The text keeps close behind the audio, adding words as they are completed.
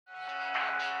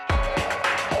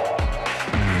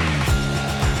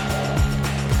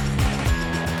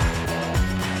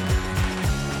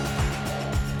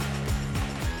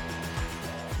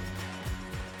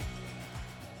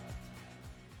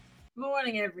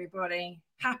morning, everybody.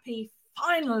 Happy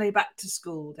finally back to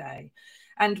school day.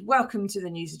 And welcome to the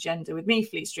news agenda with me,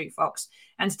 Fleet Street Fox.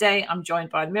 And today I'm joined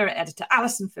by Mirror editor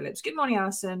Alison Phillips. Good morning,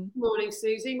 Alison. Morning,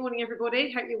 Susie. Morning,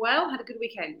 everybody. Hope you're well. Had a good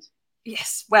weekend.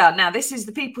 Yes. Well, now this is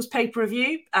the People's Paper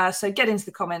Review. So get into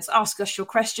the comments, ask us your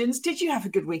questions. Did you have a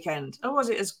good weekend? Or was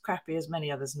it as crappy as many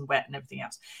others and wet and everything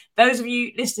else? Those of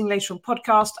you listening later on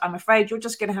podcast, I'm afraid you're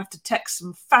just going to have to text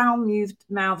some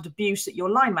foul-mouthed abuse at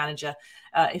your line manager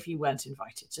if you weren't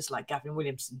invited, just like Gavin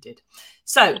Williamson did.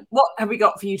 So what have we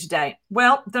got for you today?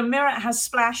 Well, the Mirror has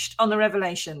splashed on the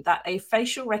revelation that a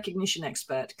facial recognition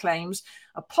expert claims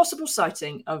a possible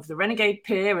sighting of the renegade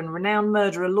peer and renowned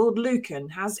murderer Lord Lucan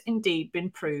has indeed been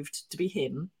proved to be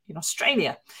him in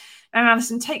Australia. Now,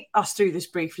 Alison, take us through this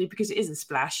briefly because it is a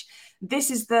splash. This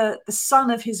is the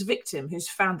son of his victim who's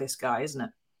found this guy, isn't it?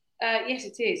 Yes,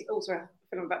 it is. Oh, sorry, I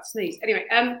feel I'm about to sneeze. Anyway,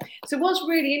 so what's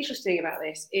really interesting about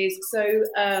this is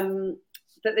that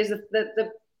there's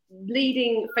the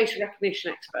leading facial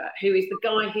recognition expert who is the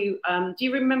guy who, do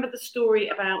you remember the story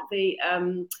about the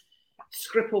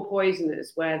Skripal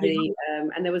poisoners where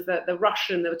and there was there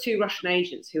were two Russian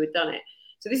agents who had done it.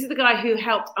 So this is the guy who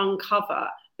helped uncover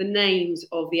the names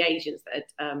of the agents that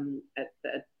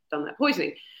had done that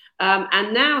poisoning.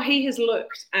 And now he has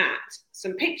looked at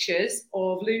some pictures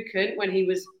of Lucan when he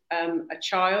was a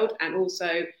child and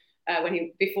also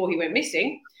before he went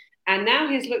missing. And now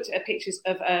he's looked at pictures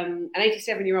of an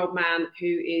 87-year-old man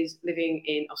who is living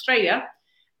in Australia.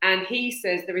 And he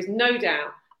says there is no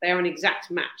doubt they are an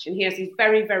exact match. And he has these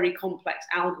very, very complex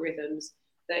algorithms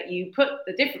that you put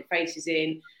the different faces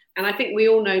in. And I think we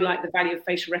all know like the value of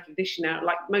facial recognition now.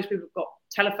 Like most people have got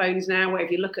telephones now where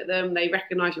if you look at them, they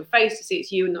recognize your face to see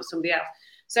it's you and not somebody else.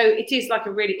 So it is like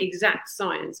a really exact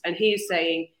science. And he is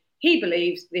saying he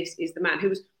believes this is the man who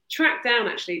was tracked down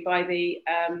actually by the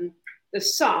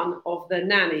son of the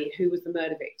nanny who was the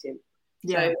murder victim.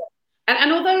 Yeah. So,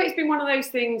 and although it's been one of those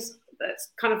things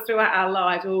that's kind of throughout our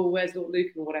lives, oh, where's Lord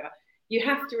Lucan or whatever, you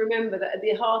have to remember that at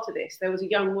the heart of this, there was a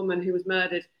young woman who was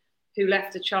murdered who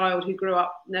left a child who grew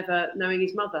up never knowing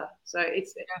his mother. So it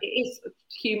is a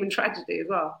human tragedy as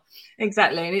well.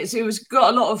 Exactly. And it was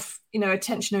got a lot of,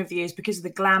 attention over the years because of the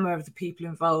glamour of the people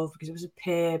involved, because it was a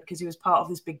peer, because he was part of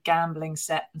this big gambling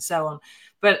set and so on.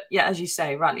 But yeah, as you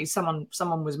say, rightly, someone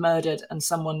was murdered and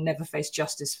someone never faced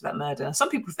justice for that murder. Some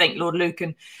people think Lord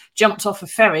Lucan jumped off a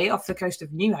ferry off the coast of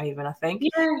Newhaven, I think.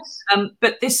 Yes.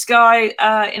 But this guy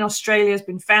in Australia has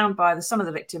been found by the son of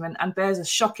the victim and bears a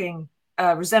shocking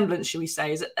resemblance, shall we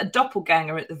say, is a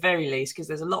doppelganger at the very least, because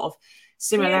there's a lot of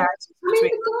similarities. Yeah. I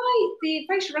mean, the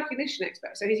facial recognition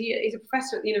expert, so he's a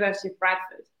professor at the University of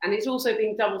Bradford, and it's also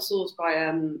being double sourced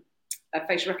by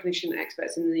facial recognition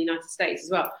experts in the United States as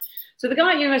well. So the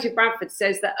guy at the University of Bradford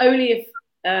says that only if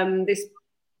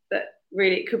that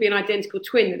really it could be an identical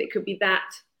twin, that it could be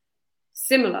that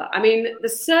similar. I mean, the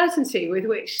certainty with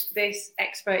which this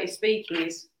expert is speaking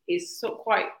is sort of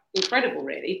quite incredible,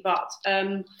 really. But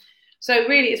so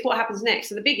really, it's what happens next.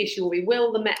 So the big issue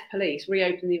will the Met Police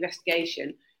reopen the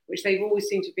investigation, which they've always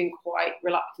seemed to have been quite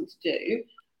reluctant to do.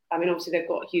 I mean, obviously, they've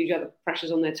got huge other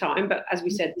pressures on their time. But as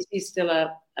we said, this is still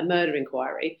a murder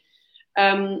inquiry.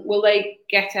 Will they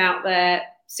get out there,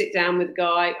 sit down with the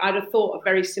guy? I'd have thought a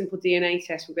very simple DNA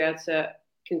test would be able to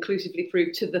conclusively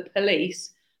prove to the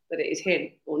police that it is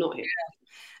him or not him.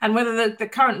 And whether the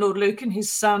current Lord Lucan,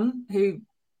 his son, who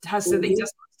has said that he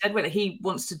doesn't dead, whether he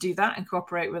wants to do that and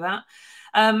cooperate with that,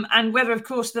 and whether, of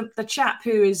course, the chap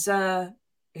who is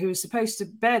supposed to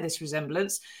bear this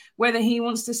resemblance, whether he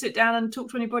wants to sit down and talk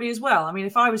to anybody as well. I mean,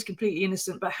 if I was completely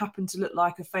innocent but happened to look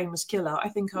like a famous killer, I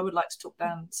think I would like to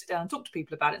sit down and talk to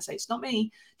people about it and say, it's not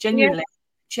me, genuinely,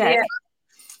 check. Yeah.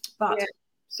 But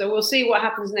so we'll see what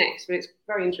happens next, but it's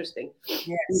very interesting.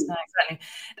 Yes, exactly.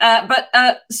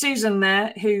 But Susan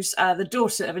there, who's the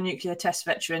daughter of a nuclear test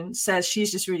veteran, says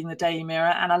she's just reading the Daily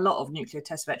Mirror, and a lot of nuclear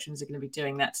test veterans are going to be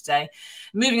doing that today.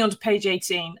 Moving on to page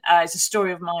 18, it's a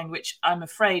story of mine which I'm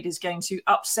afraid is going to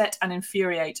upset and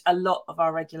infuriate a lot of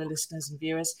our regular listeners and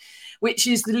viewers, which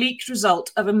is the leaked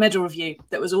result of a medal review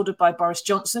that was ordered by Boris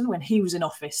Johnson when he was in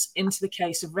office into the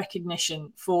case of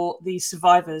recognition for the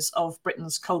survivors of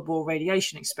Britain's Cold War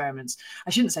radiation experiments. I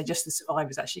shouldn't say just the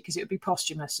survivors, actually, because it would be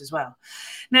posthumous as well.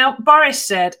 Now, Boris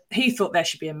said he thought there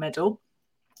should be a medal.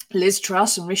 Liz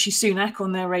Truss and Rishi Sunak,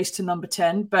 on their race to number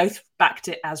 10, both backed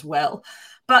it as well.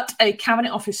 But a Cabinet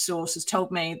Office source has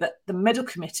told me that the medal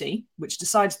committee, which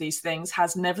decides these things,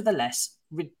 has nevertheless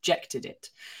rejected it.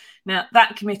 Now,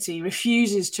 that committee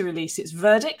refuses to release its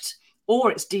verdict or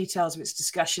its details of its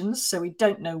discussions, so we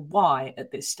don't know why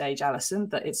at this stage, Alison,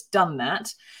 that it's done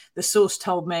that. The source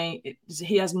told me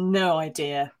he has no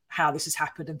idea how this has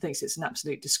happened and thinks it's an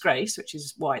absolute disgrace, which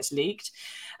is why it's leaked.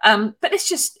 But it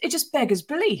just beggars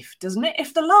belief, doesn't it?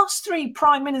 If the last 3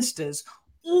 prime ministers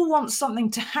all want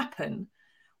something to happen,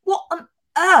 what on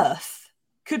earth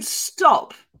could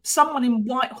stop someone in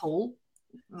Whitehall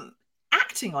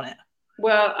acting on it?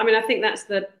 Well, I mean, I think that's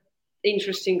the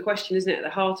interesting question, isn't it, at the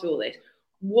heart of all this?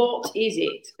 What is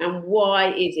it and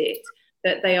why is it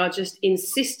that they are just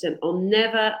insistent on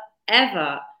never,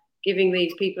 ever giving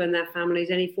these people and their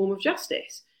families any form of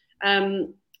justice?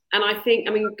 And I think,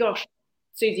 I mean, gosh,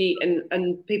 Susie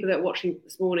and people that are watching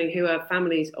this morning who are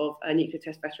families of nuclear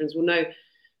test veterans will know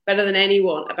better than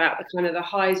anyone about the kind of the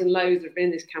highs and lows that have been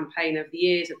in this campaign over the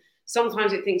years. And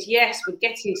sometimes it thinks, yes, we're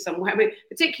getting somewhere. I mean,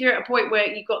 particularly at a point where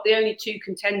you've got the only 2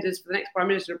 contenders for the next prime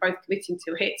minister are both committing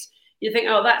to it, you think,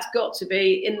 oh, that's got to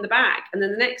be in the bag. And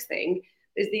then the next thing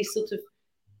is these sort of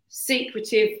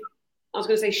secretive, I was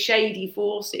going to say shady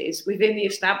forces within the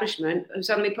establishment who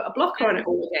suddenly put a blocker on it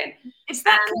all again. It's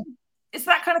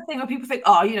that kind of thing where people think,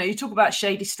 oh, you talk about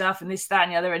shady stuff and this, that,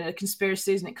 and the other, and the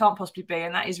conspiracies, and it can't possibly be,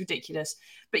 and that is ridiculous.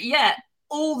 But yet,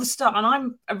 all the stuff, and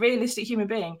I'm a realistic human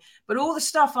being, but all the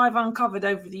stuff I've uncovered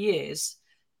over the years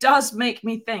does make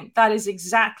me think that is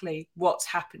exactly what's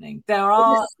happening.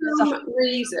 There's some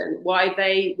reason why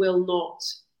they will not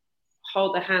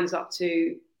hold their hands up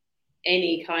to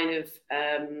any kind of,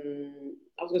 I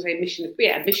was going to say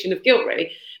admission of guilt,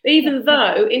 really. But even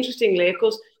though, interestingly, of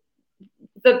course,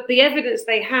 the evidence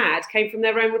they had came from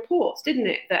their own reports, didn't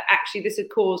it? That actually this had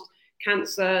caused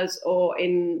cancers, or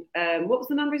in what was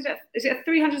the number? Is it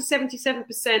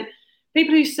 377%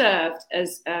 people who served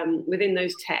as within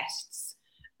those tests?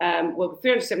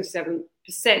 377%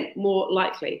 more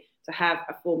likely to have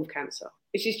a form of cancer,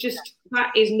 which is just,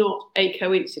 that is not a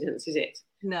coincidence, is it?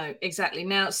 No, exactly.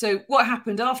 Now, so what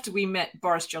happened after we met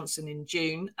Boris Johnson in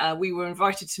June? We were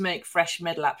invited to make fresh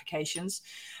medal applications.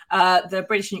 The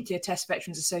British Nuclear Test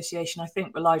Veterans Association, I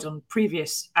think, relied on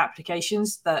previous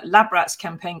applications. The Lab Rats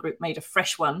campaign group made a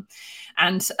fresh one.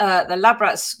 And the Lab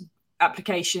Rats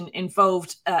application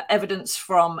involved evidence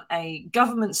from a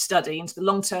government study into the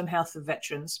long-term health of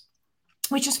veterans,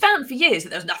 which has found for years that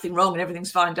there's nothing wrong and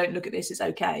everything's fine, don't look at this, it's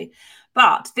okay.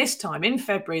 But this time in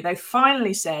February, they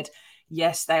finally said,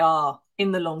 yes, they are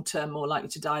in the long term more likely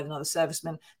to die than other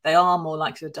servicemen. They are more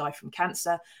likely to die from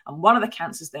cancer. And one of the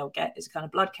cancers they'll get is a kind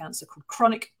of blood cancer called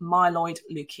chronic myeloid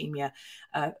leukemia,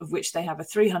 of which they have a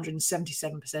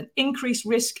 377% increased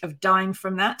risk of dying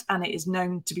from that. And it is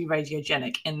known to be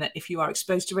radiogenic, in that if you are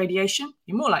exposed to radiation,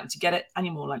 you're more likely to get it and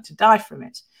you're more likely to die from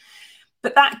it.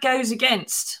 But that goes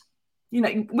against,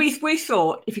 we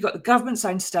thought if you've got the government's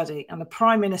own study and the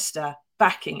Prime Minister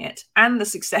backing it and the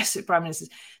successive prime ministers,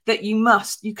 that you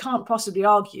can't possibly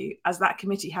argue, as that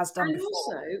committee has done and before.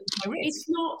 Also, it's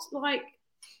not like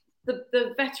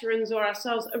the veterans or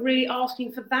ourselves are really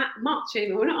asking for that much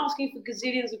anymore. We're not asking for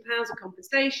gazillions of pounds of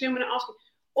compensation. We're not asking.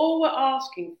 All we're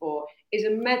asking for is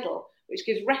a medal which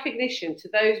gives recognition to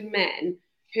those men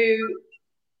who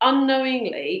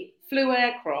unknowingly flew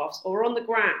aircrafts or were on the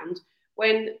ground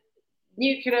when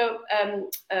nuclear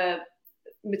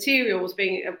material was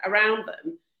being around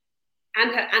them,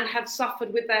 and have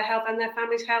suffered with their health and their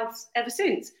family's health ever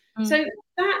since. So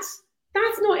that's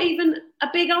not even a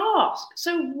big ask.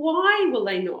 So why will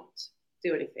they not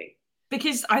do anything?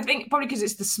 Because I think probably because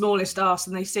it's the smallest ask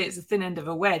and they see it's the thin end of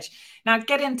a wedge. Now,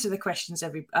 get into the questions,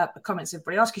 comments,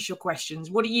 everybody. Ask us your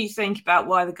questions. What do you think about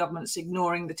why the government's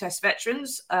ignoring the test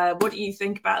veterans? What do you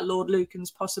think about Lord Lucan's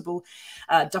possible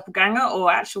doppelganger, or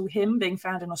actual him being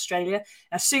found in Australia?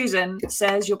 Now, Susan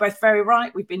says, you're both very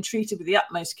right. We've been treated with the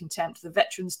utmost contempt. The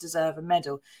veterans deserve a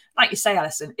medal. Like you say,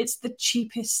 Alison, it's the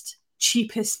cheapest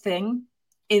thing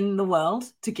in the world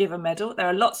to give a medal. There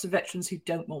are lots of veterans who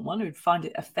don't want one, who'd find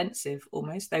it offensive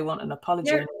almost. They want an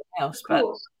apology and anything else.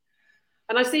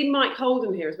 And I see Mike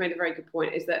Holden here has made a very good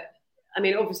point, is that, I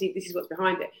mean, obviously this is what's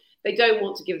behind it. They don't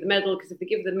want to give the medal because if they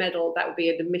give the medal, that would be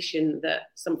an admission that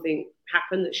something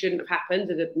happened that shouldn't have happened,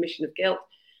 an admission of guilt.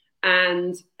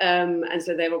 And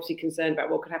so they're obviously concerned about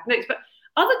what could happen next. But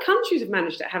other countries have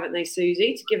managed it, haven't they,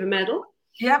 Susie, to give a medal?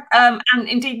 Yeah, and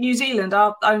indeed New Zealand,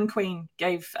 our own Queen,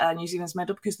 gave New Zealand's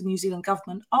medal because the New Zealand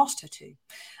government asked her to.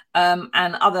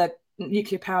 And other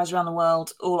nuclear powers around the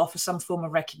world all offer some form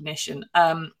of recognition.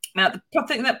 Now,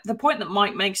 the point that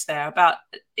Mike makes there about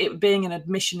it being an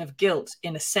admission of guilt,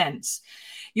 in a sense,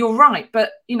 you're right.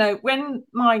 But, when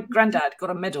my granddad got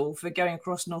a medal for going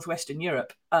across northwestern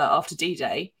Europe after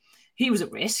D-Day, he was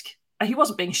at risk. He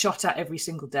wasn't being shot at every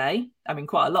single day. I mean,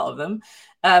 quite a lot of them.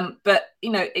 But,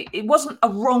 it wasn't a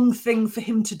wrong thing for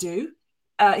him to do.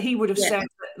 He would have said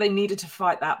that they needed to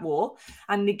fight that war,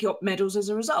 and they got medals as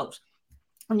a result.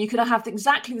 And you could have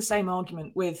exactly the same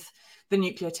argument with the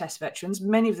nuclear test veterans.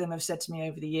 Many of them have said to me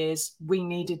over the years, we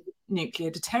needed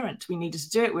nuclear deterrent. We needed to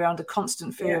do it. We're under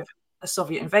constant fear of a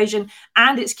Soviet invasion,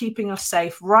 and it's keeping us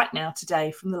safe right now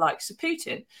today from the likes of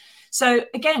Putin. So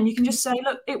again, you can just say,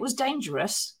 look, it was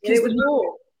dangerous because it was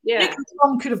war. Nuclear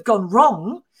bomb could have gone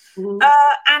wrong,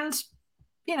 and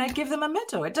give them a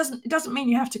medal. It doesn't mean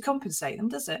you have to compensate them,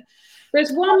 does it?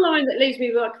 There's one line that leaves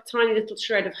me with like a tiny little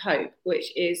shred of hope,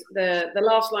 which is the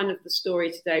last line of the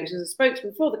story today, which is a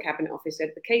spokesman for the Cabinet Office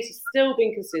said, the case is still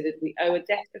being considered. We owe a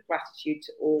debt of gratitude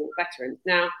to all veterans.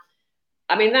 Now,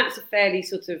 I mean, that's a fairly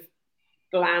sort of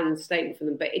bland statement from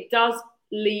them, but it does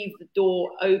leave the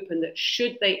door open that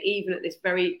should they even at this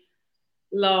very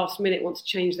last minute want to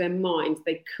change their minds,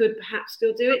 they could perhaps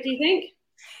still do it, do you think?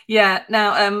 Yeah.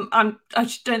 Now, I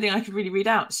don't think I could really read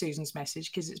out Susan's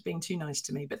message because it's being too nice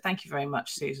to me. But thank you very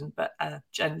much, Susan. But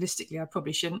journalistically, I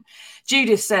probably shouldn't.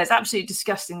 Judith says, absolutely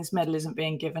disgusting this medal isn't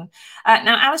being given.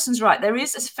 Now, Alison's right. There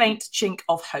is a faint chink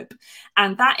of hope.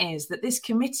 And that is that this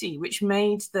committee, which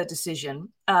made the decision,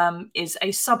 is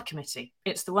a subcommittee.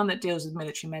 It's the one that deals with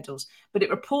military medals. But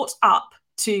it reports up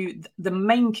to the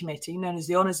main committee known as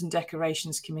the Honours and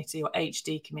Decorations Committee, or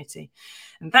HD Committee.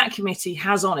 And that committee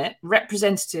has on it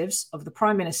representatives of the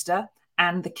Prime Minister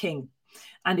and the King.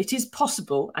 And it is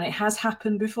possible, and it has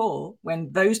happened before,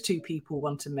 when those two people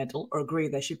want a medal or agree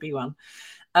there should be one,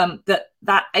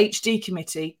 that HD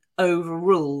Committee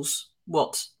overrules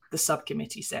what the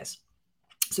subcommittee says.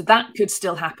 So that could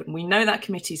still happen. We know that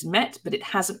committee's met, but it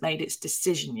hasn't made its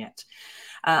decision yet.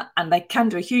 And they can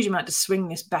do a huge amount to swing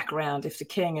this back around if the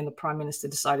King and the Prime Minister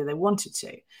decided they wanted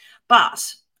to.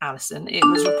 But, Alison, it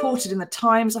was reported in the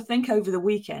Times, I think, over the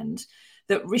weekend,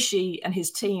 that Rishi and his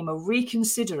team are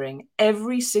reconsidering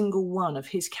every single one of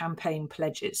his campaign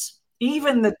pledges,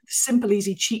 even the simple,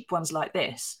 easy, cheap ones like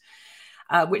this,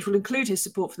 which will include his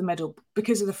support for the medal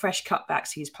because of the fresh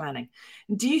cutbacks he's planning.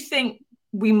 Do you think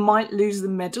we might lose the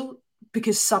medal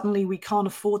because suddenly we can't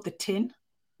afford the tin?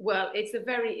 Well, it's a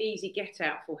very easy get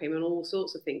out for him on all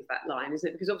sorts of things, that line, isn't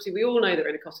it? Because obviously we all know that we're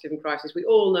in a cost of living crisis. We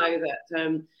all know that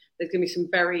there's going to be some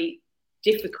very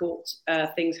difficult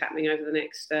things happening over the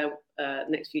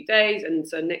next few days. And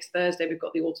so next Thursday, we've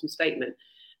got the autumn statement.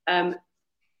 And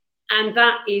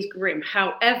that is grim.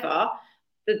 However,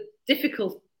 the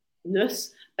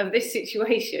difficultness of this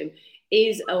situation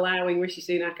is allowing Rishi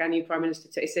Sunak, our new Prime Minister,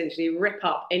 to essentially rip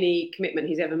up any commitment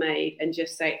he's ever made and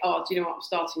just say, oh, do you know what, I'm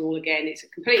starting all again. It's a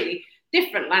completely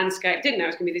different landscape. Didn't know it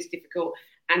was going to be this difficult,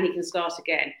 and he can start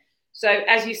again. So,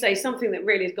 as you say, something that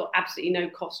really has got absolutely no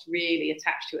cost really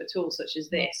attached to it at all, such as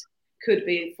this, could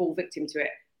be a full victim to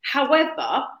it.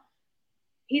 However,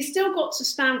 he's still got to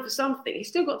stand for something. He's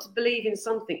still got to believe in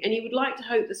something. And you would like to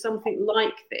hope that something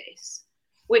like this,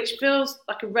 which feels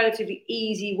like a relatively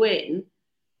easy win,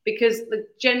 because the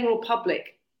general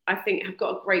public, I think, have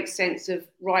got a great sense of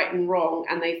right and wrong,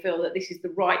 and they feel that this is the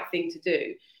right thing to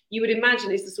do. You would imagine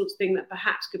it's the sort of thing that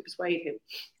perhaps could persuade him.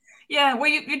 Yeah,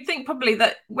 well, you'd think probably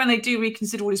that when they do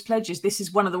reconsider all his pledges, this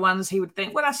is one of the ones he would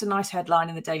think, well, that's a nice headline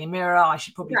in the Daily Mirror. I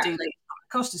should probably do this.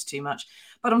 It cost us too much.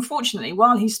 But unfortunately,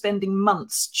 while he's spending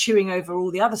months chewing over all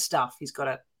the other stuff he's got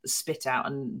to spit out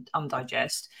and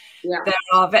undigest, there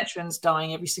are veterans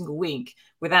dying every single week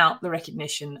without the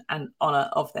recognition and honour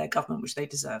of their government, which they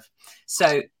deserve.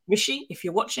 So, Rishi, if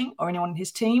you're watching, or anyone in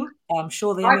his team, I'm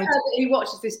sure they. I've heard that he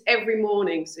watches this every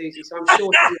morning, Susie. So I'm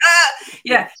sure.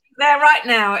 Yeah, they're right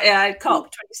now,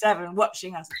 COP27,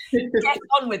 watching us. Get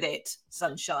on with it,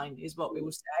 sunshine, is what we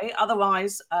will say.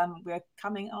 Otherwise, we're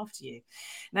coming after you.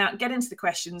 Now, get into the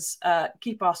questions.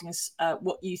 Keep asking us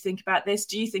what you think about this.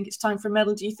 Do you think it's time for a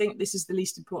medal? Do you think this is the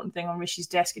least important thing on Rishi's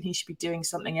desk and he should be doing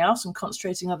something else and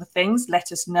concentrating on other things?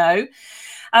 Let us know.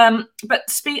 And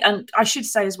I should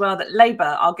say as well that Labour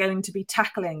are going to be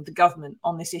tackling the government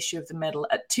on this issue of the medal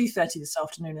at 2:30 this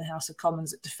afternoon in the House of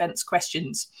Commons at Defence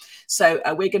Questions. So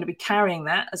we're going to be carrying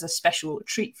that as a special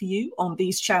treat for you on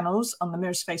these channels on the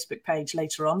Mirror's Facebook page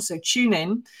later on. So tune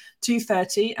in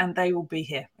 2:30 and they will be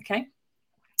here. Okay.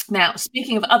 Now,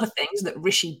 speaking of other things that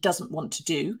Rishi doesn't want to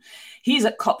do, he's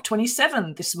at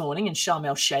COP27 this morning in Sharm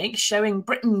el-Sheikh, showing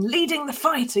Britain leading the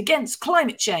fight against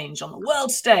climate change on the world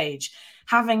stage,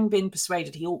 having been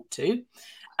persuaded he ought to.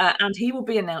 And he will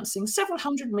be announcing several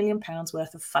 £100 million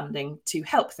worth of funding to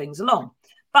help things along.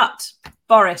 But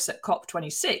Boris at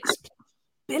COP26,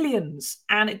 billions,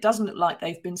 and it doesn't look like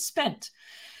they've been spent.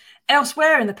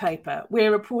 Elsewhere in the paper,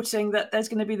 we're reporting that there's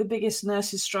going to be the biggest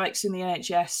nurses' strikes in the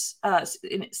NHS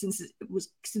since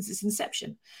its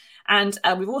inception. And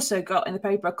we've also got in the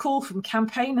paper a call from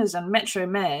campaigners and metro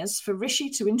mayors for Rishi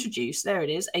to introduce, there it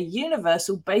is, a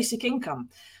universal basic income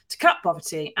to cut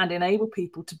poverty and enable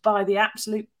people to buy the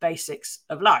absolute basics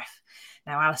of life.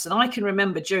 Now, Alison, I can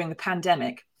remember during the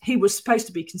pandemic, he was supposed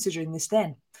to be considering this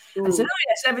then. And said, oh,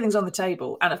 yes, everything's on the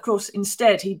table. And of course,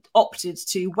 instead, he opted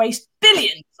to waste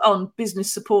billions on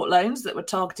business support loans that were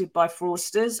targeted by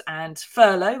fraudsters and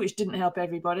furlough, which didn't help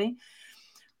everybody.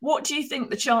 What do you think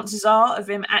the chances are of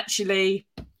him actually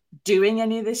doing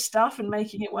any of this stuff and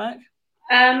making it work?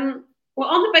 Well,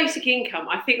 on the basic income,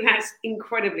 I think that's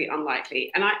incredibly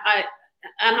unlikely. And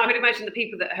I would imagine the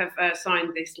people that have signed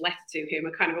this letter to him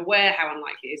are kind of aware how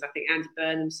unlikely it is. I think Andy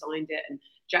Burnham signed it and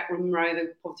Jack Monroe,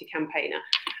 the poverty campaigner.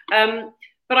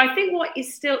 But I think what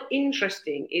is still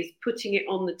interesting is putting it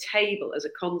on the table as a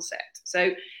concept.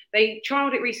 So they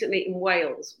trialled it recently in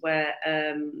Wales, where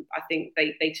I think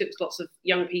they took lots of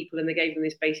young people and they gave them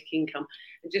this basic income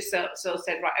and just sort of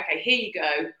said, right, okay, here you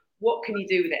go. What can you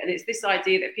do with it? And it's this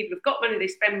idea that if people have got money, they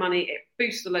spend money, it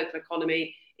boosts the local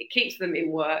economy, it keeps them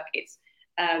in work,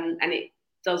 and it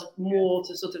does more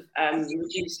to sort of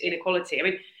reduce inequality. I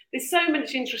mean, there's so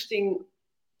much interesting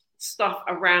stuff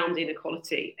around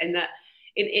inequality, and that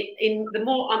in the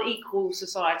more unequal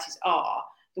societies are,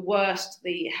 the worse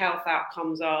the health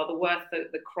outcomes are, the worse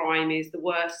the crime is, the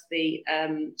worse the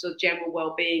sort of general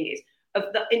well-being is of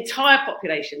the entire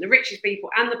population, the richest people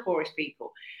and the poorest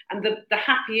people. And the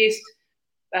happiest,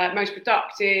 most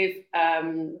productive,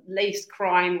 least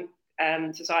crime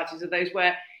societies are those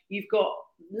where you've got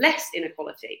less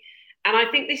inequality. And I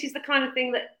think this is the kind of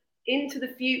thing that into the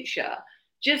future,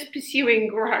 just pursuing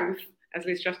growth, as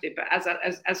Liz Truss did, but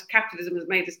as capitalism has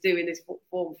made us do in this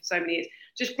form for so many years,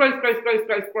 just growth,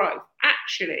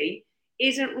 actually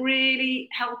isn't really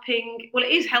helping. Well,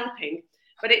 it is helping,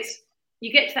 but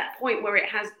you get to that point where it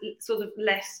has sort of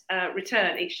less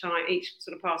return each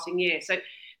sort of passing year. So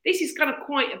this is kind of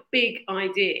quite a big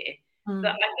idea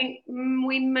that I think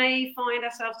we may find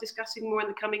ourselves discussing more in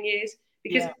the coming years,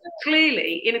 because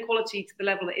clearly inequality to the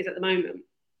level it is at the moment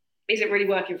isn't really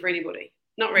working for anybody.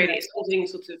 Not really. It's causing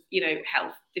sort of,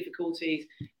 health difficulties,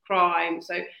 crime.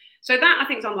 So that I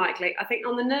think is unlikely. I think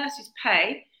on the nurses'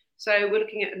 pay, so we're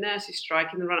looking at a nurses'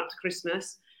 strike in the run-up to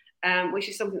Christmas, which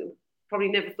is something that we probably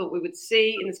never thought we would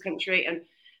see in this country. And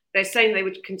they're saying they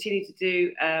would continue to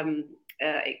do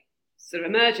sort of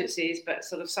emergencies, but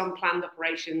sort of some planned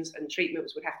operations and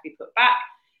treatments would have to be put back.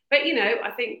 But,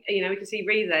 I think, we can see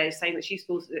Ree there saying that she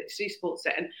supports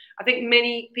it. And I think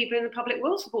many people in the public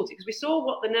will support it, because we saw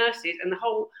what the nurses and the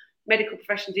whole medical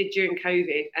profession did during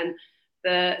COVID and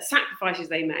the sacrifices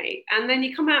they made. And then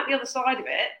you come out the other side of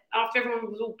it, after everyone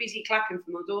was all busy clapping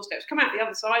from the doorsteps, come out the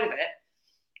other side of it,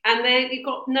 and then you've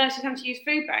got nurses having to use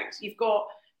food banks. You've got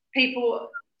people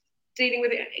dealing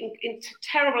with it in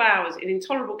terrible hours, in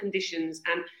intolerable conditions,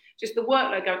 and just the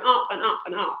workload going up and up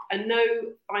and up, and no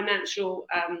financial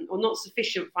or not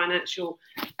sufficient financial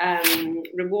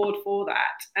reward for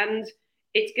that. And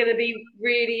it's going to be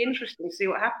really interesting to see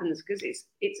what happens, because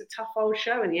it's a tough old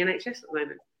show in the NHS at the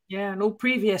moment. Yeah, and all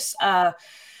previous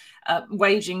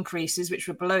wage increases, which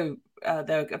were below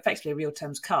they're effectively a real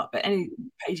terms cut, but any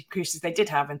wage increases they did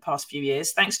have in the past few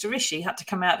years, thanks to Rishi, had to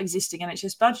come out of existing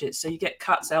NHS budgets. So you get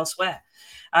cuts elsewhere,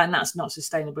 and that's not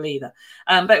sustainable either.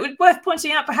 But it would be worth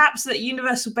pointing out perhaps that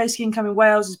universal basic income in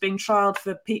Wales is being trialled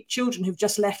for children who've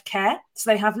just left care.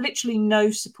 So they have literally no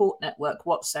support network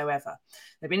whatsoever.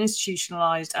 They've been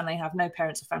institutionalised and they have no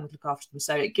parents or family to look after them.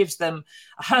 So it gives them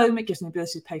a home, it gives them the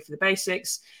ability to pay for the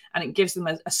basics, and it gives them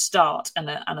a start and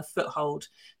a foothold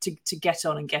to get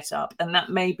on and get up. And that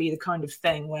may be the kind of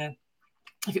thing where,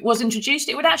 if it was introduced,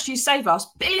 it would actually save us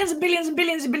billions and billions and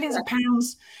billions and billions of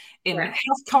pounds in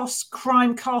health costs,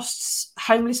 crime costs,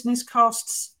 homelessness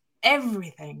costs,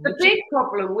 everything. The big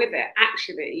problem with it,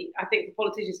 actually, I think for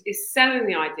politicians, is selling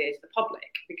the idea to the public,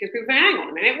 because people think, hang on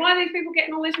a minute, why are these people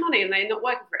getting all this money and they're not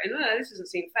working for it? And no, this doesn't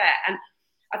seem fair. And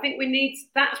I think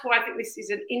that's why I think this is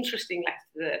an interesting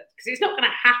letter, because it's not going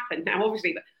to happen now,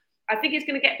 obviously, but I think it's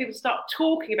going to get people to start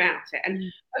talking about it.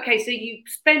 And okay, so you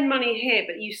spend money here,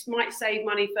 but you might save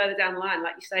money further down the line,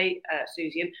 like you say,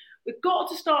 Susie. And we've got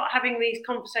to start having these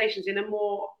conversations in a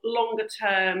more longer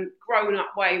term, grown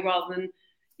up way, rather than,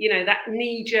 that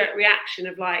knee-jerk reaction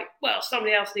of like, well,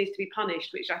 somebody else needs to be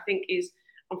punished, which I think is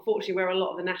unfortunately where a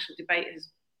lot of the national debate has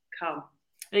come.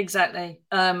 Exactly.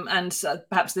 And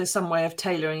perhaps there's some way of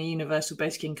tailoring a universal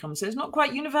basic income. So it's not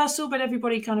quite universal, but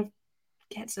everybody kind of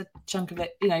gets a chunk of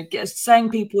it. Saying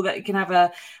people that you can have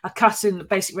a cut in the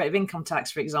basic rate of income tax,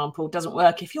 for example, doesn't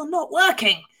work if you're not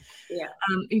working. Yeah.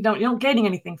 You're not gaining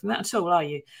anything from that at all, are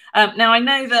you? Now, I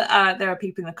know that there are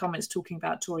people in the comments talking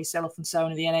about Tory sell-off and so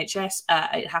on in the NHS.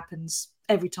 It happens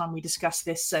every time we discuss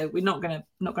this, so we're not going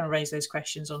to raise those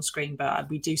questions on screen, but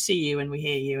we do see you and we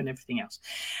hear you and everything else.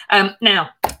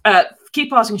 Now,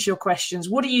 keep asking us your questions.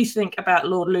 What do you think about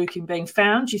Lord Lucan being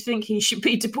found? Do you think he should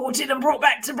be deported and brought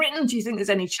back to Britain? Do you think there's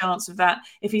any chance of that?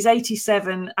 If he's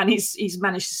 87 and he's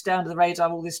managed to stay under the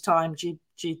radar all this time, do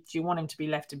you want him to be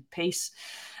left in peace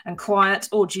and quiet,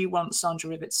 or do you want Sandra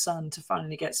Rivett's son to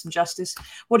finally get some justice?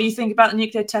 What do you think about the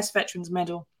Nuclear Test Veterans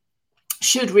Medal?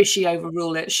 Should Rishi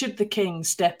overrule it? Should the King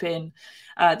step in?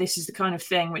 This is the kind of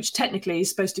thing which technically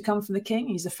is supposed to come from the King.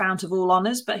 He's the fount of all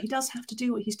honours, but he does have to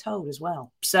do what he's told as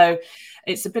well. So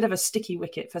it's a bit of a sticky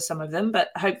wicket for some of them, but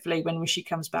hopefully when Rishi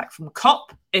comes back from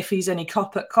COP, if he's any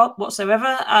COP at COP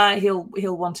whatsoever, he'll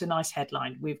want a nice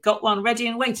headline. We've got one ready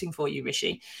and waiting for you,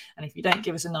 Rishi. And if you don't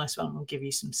give us a nice one, we'll give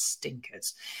you some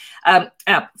stinkers.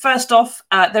 First off,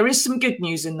 there is some good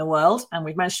news in the world, and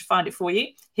we've managed to find it for you.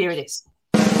 Here it is.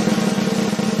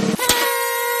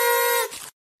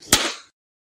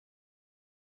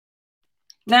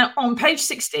 Now, on page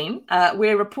 16,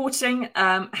 we're reporting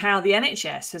how the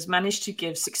NHS has managed to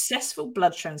give successful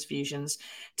blood transfusions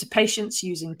to patients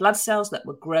using blood cells that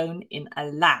were grown in a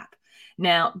lab.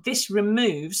 Now, this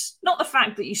removes not the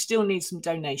fact that you still need some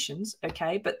donations,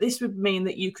 okay, but this would mean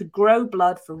that you could grow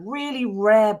blood for really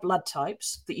rare blood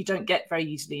types that you don't get very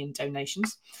easily in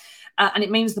donations. And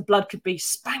it means the blood could be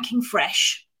spanking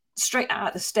fresh, straight out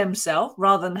of the stem cell,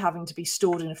 rather than having to be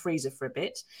stored in a freezer for a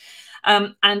bit.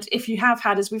 And if you have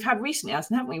had, as we've had recently,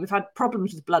 haven't we? We've had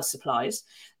problems with blood supplies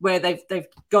where they've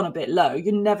gone a bit low.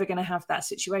 You're never going to have that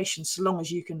situation so long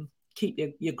as you can keep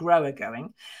your grower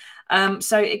going.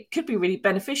 So it could be really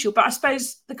beneficial. But I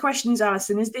suppose the question is,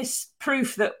 Alison, is this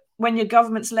proof that when your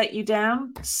government's let you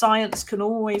down, science can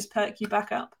always perk you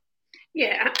back up?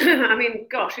 Yeah, I mean,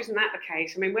 gosh, isn't that the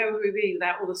case? I mean, where would we be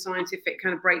without all the scientific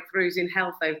kind of breakthroughs in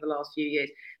health over the last few years?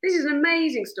 This is an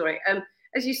amazing story.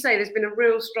 As you say, there's been a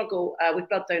real struggle with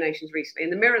blood donations recently,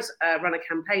 and the Mirror's run a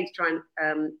campaign to try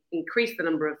and increase the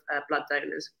number of blood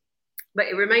donors, but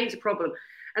it remains a problem.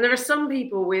 And there are some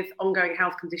people with ongoing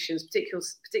health conditions,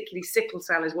 particularly sickle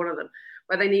cell is one of them,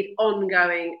 where they need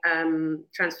ongoing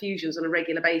transfusions on a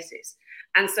regular basis.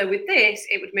 And so with this,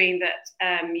 it would mean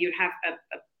that you'd have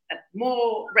a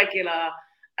more regular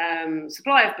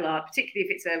supply of blood, particularly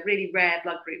if it's a really rare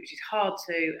blood group, which is hard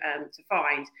to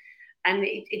find. And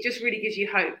it just really gives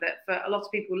you hope that for a lot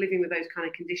of people living with those kind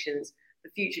of conditions,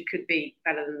 the future could be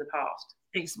better than the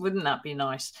past. Wouldn't that be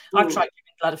nice? I've tried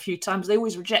giving blood a few times. They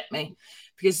always reject me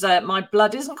because my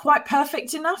blood isn't quite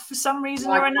perfect enough for some reason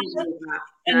or another.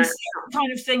 And it's the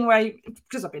kind of thing where,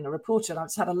 because I've been a reporter, I've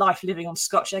just had a life living on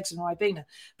Scotch eggs and Ribena,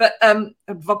 but and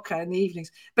vodka in the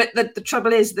evenings. But the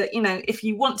trouble is that, you know, if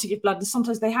you want to give blood, and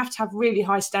sometimes they have to have really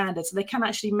high standards, so they can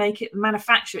actually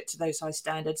manufacture it to those high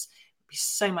standards.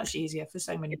 So much easier for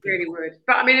so many people. It really would.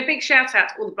 But I mean, a big shout out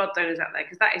to all the blood donors out there,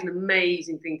 because that is an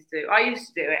amazing thing to do. I used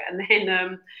to do it, and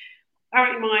then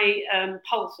apparently my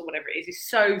pulse or whatever it is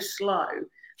so slow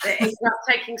that it's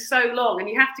taking so long, and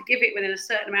you have to give it within a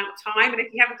certain amount of time. And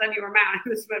if you haven't done your amount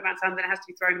in a certain amount of time, then it has to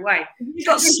be thrown away. You've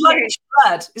got sluggish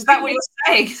blood. Is that what you're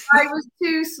saying? I was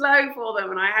too slow for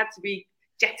them, and I had to be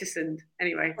jettisoned.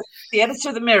 Anyway, the editor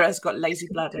of the Mirror has got lazy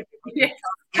blood. Yes.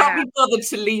 Can't be bothered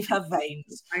to leave her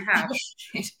veins. I have.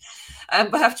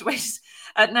 We'll have to wait.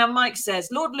 Now, Mike says,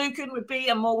 Lord Lucan would be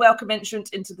a more welcome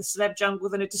entrant into the celeb jungle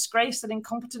than a disgraced and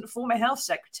incompetent former health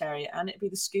secretary, and it'd be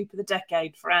the scoop of the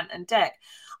decade for Ant and Dec.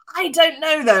 I don't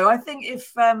know, though. I think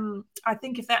if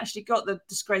they actually got the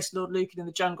disgraced Lord Lucan in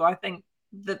the jungle, I think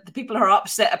the people who are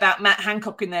upset about Matt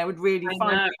Hancock in there would really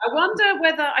find it. I wonder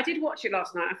whether, I did watch it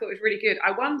last night, I thought it was really good.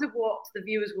 I wonder what the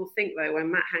viewers will think, though,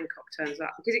 when Matt Hancock turns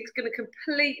up, because it's going to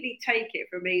completely take it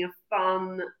from being a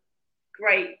fun,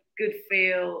 great, good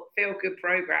feel-good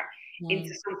programme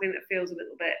into something that feels a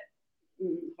little bit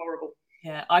horrible.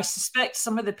 Yeah, I suspect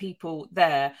some of the people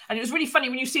there, and it was really funny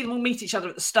when you see them all meet each other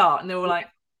at the start, and they were like,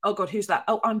 oh God, who's that?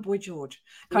 Oh, I'm Boy George.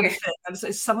 Kind of thing. And so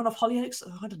is someone off Hollyoaks?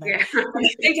 Oh, I don't know. Yeah.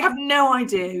 They have no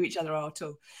idea who each other are at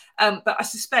all. But I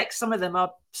suspect some of them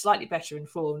are slightly better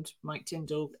informed. Mike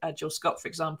Tyndall, Jill Scott, for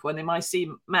example, and they might see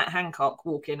Matt Hancock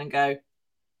walk in and go, I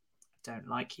don't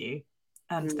like you.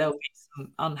 And there'll be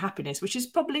some unhappiness, which is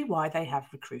probably why they have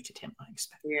recruited him, I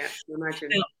expect. Yeah, imagine.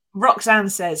 Now, Roxanne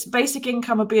says, basic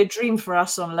income would be a dream for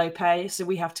us on low pay, so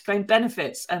we have to claim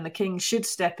benefits, and the King should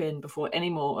step in before any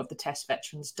more of the test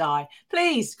veterans die.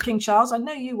 Please, King Charles, I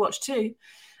know you watch too.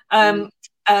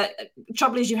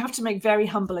 Trouble is, you have to make very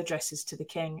humble addresses to the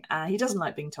king. He doesn't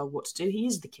like being told what to do. He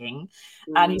is the king,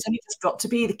 and he's only just got to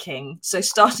be the king. So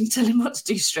starting to tell him what to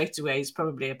do straight away is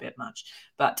probably a bit much.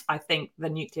 But I think the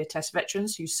nuclear test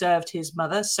veterans who served his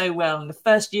mother so well in the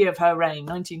first year of her reign,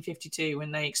 1952,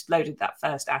 when they exploded that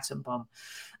first atom bomb,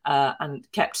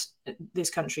 and kept this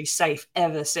country safe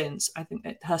ever since. I think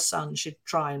that her son should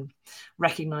try and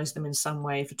recognise them in some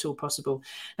way, if at all possible.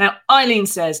 Now, Eileen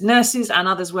says, nurses and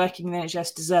others working in the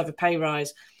NHS deserve a pay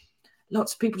rise.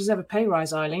 Lots of people deserve a pay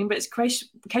rise, Eileen, but it's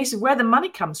a case of where the money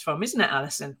comes from, isn't it,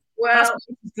 Alison? Well,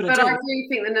 but I do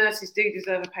think the nurses do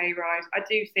deserve a pay rise. I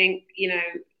do think,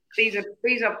 these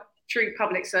are true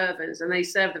public servants, and they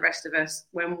serve the rest of us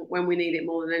when we need it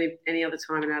more than any other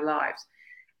time in our lives.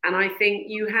 And I think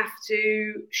you have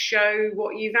to show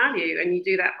what you value, and you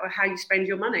do that or how you spend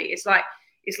your money. It's like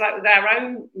with our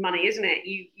own money, isn't it?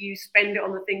 You spend it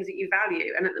on the things that you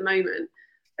value. And at the moment,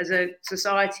 as a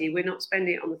society, we're not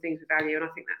spending it on the things we value. And I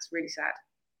think that's really sad.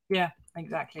 Yeah,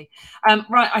 exactly.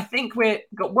 Right, I think we've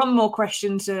got one more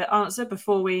question to answer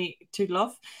before we toodle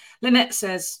off. Lynette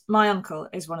says, my uncle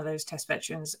is one of those test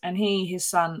veterans, and his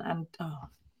son, and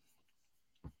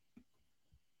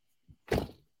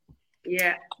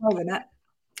yeah. Oh, Lynette.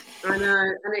 I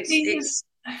know. And it's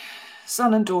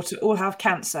son and daughter all have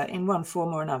cancer in one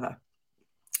form or another.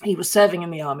 He was serving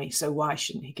in the army, so why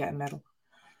shouldn't he get a medal?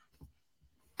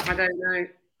 I don't know,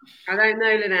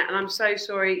 Lynette, and I'm so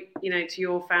sorry, to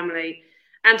your family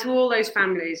and to all those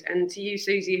families, and to you,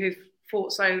 Susie, who've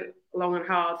fought so long and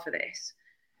hard for this.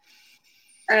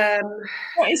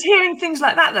 It's hearing things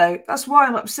like that, though. That's why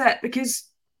I'm upset, because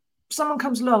someone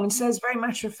comes along and says very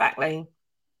matter-of-factly,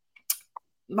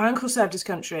 my uncle served his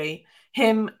country,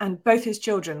 him and both his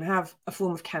children have a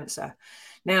form of cancer.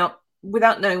 Now,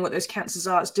 without knowing what those cancers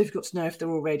are, it's difficult to know if they're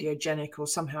all radiogenic or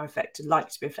somehow likely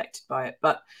to be affected by it.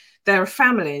 But there are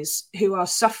families who are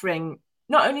suffering,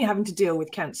 not only having to deal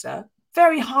with cancer,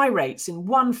 very high rates in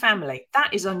one family.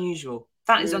 That is unusual.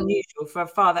 That is unusual for a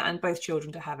father and both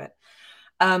children to have it.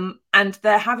 And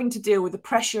they're having to deal with the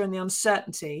pressure and the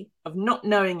uncertainty of not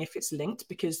knowing if it's linked,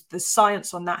 because the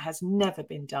science on that has never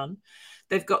been done.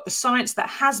 They've got the science that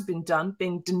has been done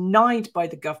being denied by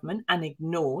the government and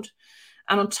ignored.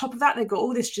 And on top of that, they've got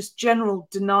all this just general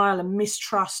denial and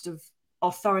mistrust of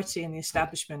authority in the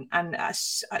establishment. And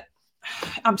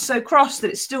I'm so cross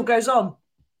that it still goes on,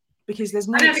 because there's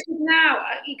no... I know, because now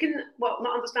you can, well,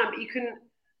 not understand, but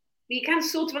you can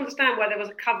sort of understand why there was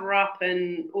a cover-up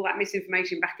and all that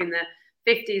misinformation back in the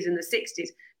 50s and the 60s.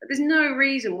 But there's no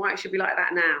reason why it should be like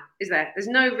that now, is there? There's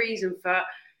no reason for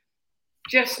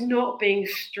just not being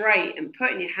straight and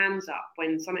putting your hands up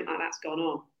when something like that's gone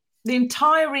on. The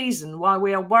entire reason why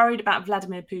we are worried about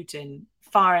Vladimir Putin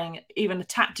firing even a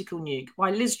tactical nuke, why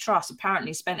Liz Truss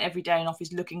apparently spent every day in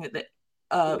office looking at the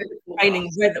prevailing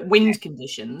wind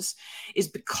conditions, is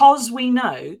because we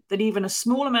know that even a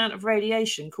small amount of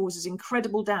radiation causes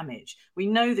incredible damage. We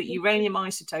know that uranium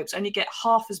isotopes only get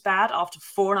half as bad after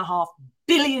 4.5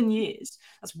 billion years.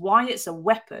 That's why it's a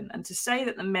weapon. And to say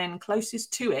that the men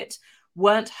closest to it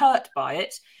weren't hurt by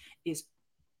it is...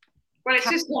 Well, it's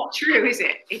just not true, is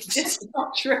it? It's just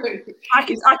not true. I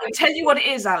can tell you what it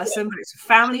is, Alison, but it's a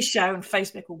family show and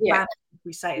Facebook will ban it if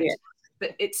we say it. Yeah.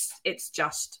 But it's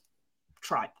just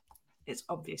tripe. It's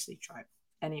obviously tripe.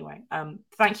 Anyway,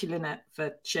 thank you, Lynette,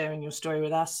 for sharing your story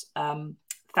with us.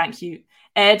 Thank you,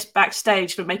 Ed,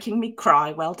 backstage, for making me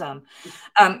cry. Well done.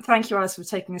 Thank you, Alice, for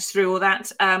taking us through all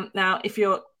that. Now, if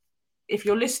you're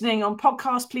listening on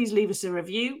podcast, please leave us a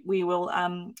review. We will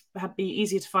be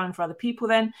easier to find for other people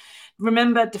then.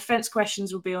 Remember, defence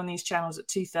questions will be on these channels at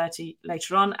 2:30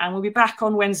 later on, and we'll be back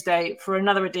on Wednesday for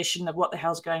another edition of What the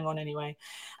Hell's Going On Anyway.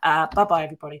 Bye-bye,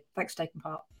 everybody. Thanks for taking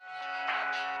part.